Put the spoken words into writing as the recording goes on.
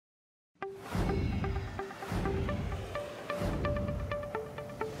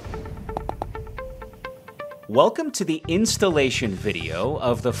Welcome to the installation video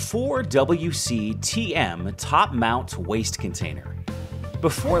of the 4WC-TM top mount waste container.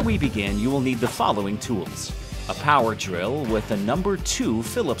 Before we begin, you will need the following tools: a power drill with a number 2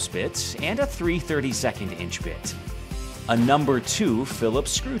 Phillips bit and a 3/32 inch bit, a number 2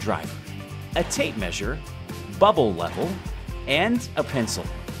 Phillips screwdriver, a tape measure, bubble level, and a pencil.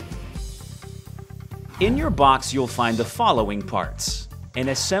 In your box, you'll find the following parts: an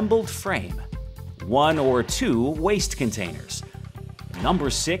assembled frame, 1 or 2 waste containers, number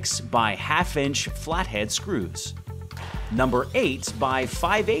 6 by 1/2 inch flathead screws, number 8 by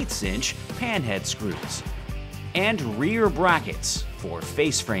 5/8 inch panhead screws, and rear brackets for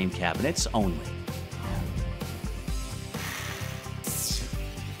face frame cabinets only.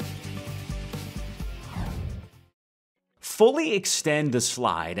 Fully extend the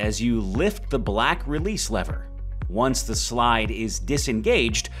slide as you lift the black release lever. Once the slide is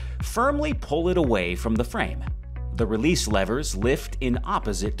disengaged, firmly pull it away from the frame. The release levers lift in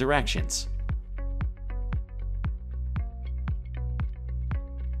opposite directions.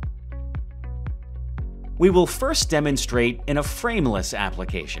 We will first demonstrate in a frameless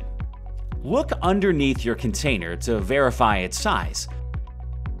application. Look underneath your container to verify its size.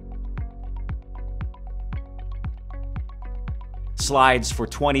 Slides for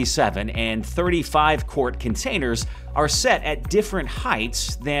 27 and 35 quart containers are set at different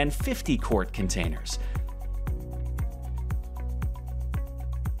heights than 50 quart containers.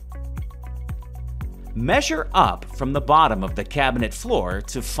 Measure up from the bottom of the cabinet floor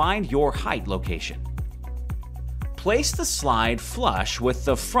to find your height location. Place the slide flush with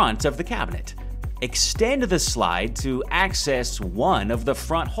the front of the cabinet. Extend the slide to access one of the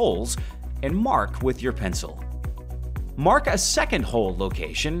front holes and mark with your pencil. Mark a second hole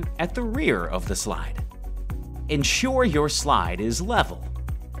location at the rear of the slide. Ensure your slide is level.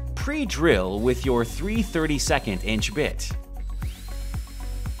 Pre-drill with your 3/32 inch bit.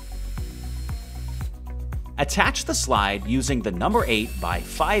 Attach the slide using the number 8 by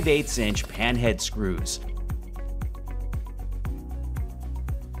 5/8 inch panhead screws.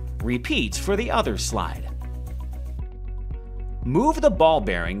 Repeat for the other slide. Move the ball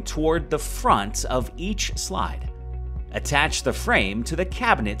bearing toward the front of each slide. Attach the frame to the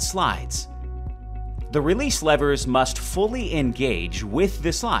cabinet slides. The release levers must fully engage with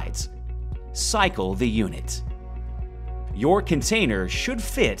the slides. Cycle the unit. Your container should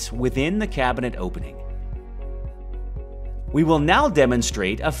fit within the cabinet opening. We will now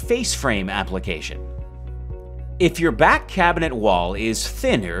demonstrate a face frame application. If your back cabinet wall is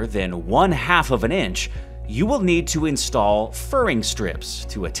thinner than 1/2 of an inch, you will need to install furring strips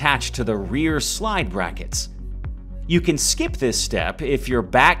to attach to the rear slide brackets. You can skip this step if your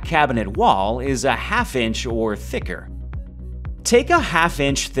back cabinet wall is a 1/2 inch or thicker. Take a 1/2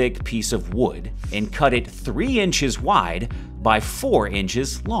 inch thick piece of wood and cut it 3 inches wide by 4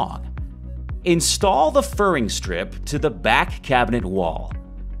 inches long. Install the furring strip to the back cabinet wall.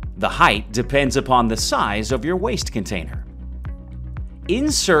 The height depends upon the size of your waste container.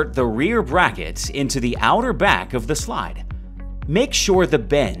 Insert the rear bracket into the outer back of the slide. Make sure the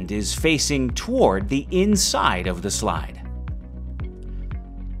bend is facing toward the inside of the slide.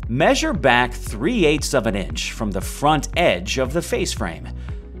 Measure back 3/8 of an inch from the front edge of the face frame.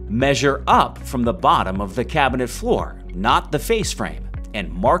 Measure up from the bottom of the cabinet floor, not the face frame,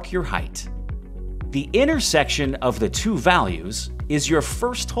 and mark your height. The intersection of the two values is your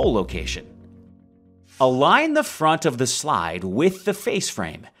first hole location. Align the front of the slide with the face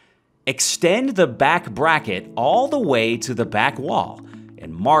frame. Extend the back bracket all the way to the back wall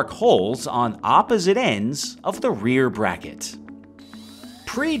and mark holes on opposite ends of the rear bracket.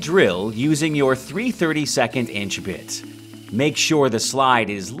 Pre-drill using your 3/32 inch bit. Make sure the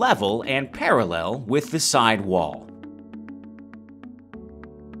slide is level and parallel with the side wall.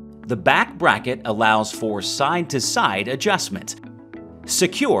 The back bracket allows for side-to-side adjustment.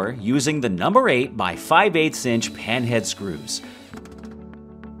 Secure using the number 8 by 5/8 inch panhead screws.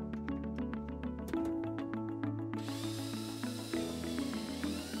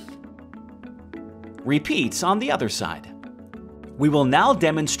 Repeat on the other side. We will now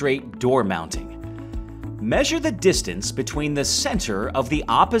demonstrate door mounting. Measure the distance between the center of the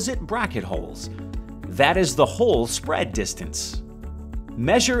opposite bracket holes. That is the hole spread distance.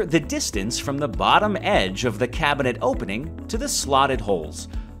 Measure the distance from the bottom edge of the cabinet opening to the slotted holes.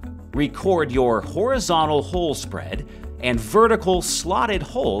 Record your horizontal hole spread and vertical slotted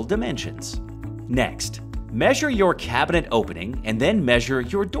hole dimensions. Next, measure your cabinet opening and then measure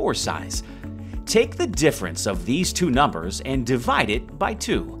your door size. Take the difference of these two numbers and divide it by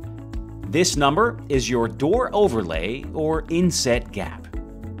 2. This number is your door overlay or inset gap.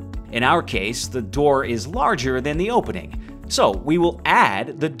 In our case, the door is larger than the opening, so we will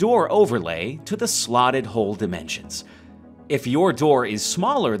add the door overlay to the slotted hole dimensions. If your door is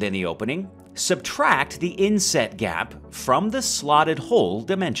smaller than the opening, subtract the inset gap from the slotted hole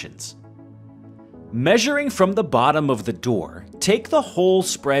dimensions. Measuring from the bottom of the door, take the hole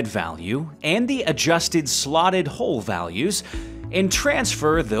spread value and the adjusted slotted hole values and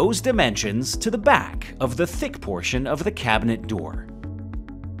transfer those dimensions to the back of the thick portion of the cabinet door.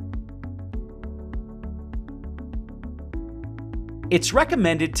 It's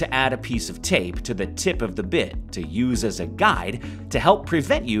recommended to add a piece of tape to the tip of the bit to use as a guide to help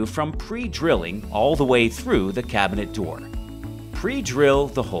prevent you from pre-drilling all the way through the cabinet door. Pre-drill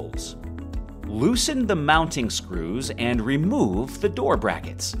the holes. Loosen the mounting screws and remove the door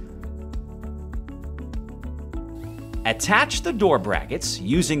brackets. Attach the door brackets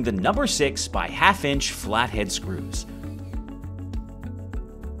using the number 6 by 1/2 inch flathead screws.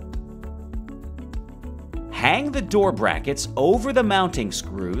 Hang the door brackets over the mounting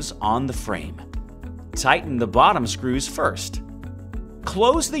screws on the frame. Tighten the bottom screws first.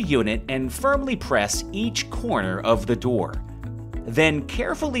 Close the unit and firmly press each corner of the door. Then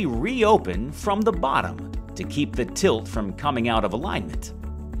carefully reopen from the bottom to keep the tilt from coming out of alignment.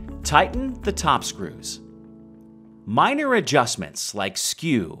 Tighten the top screws. Minor adjustments like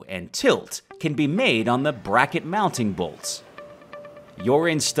skew and tilt can be made on the bracket mounting bolts. Your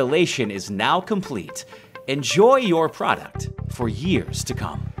installation is now complete. Enjoy your product for years to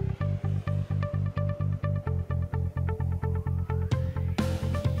come.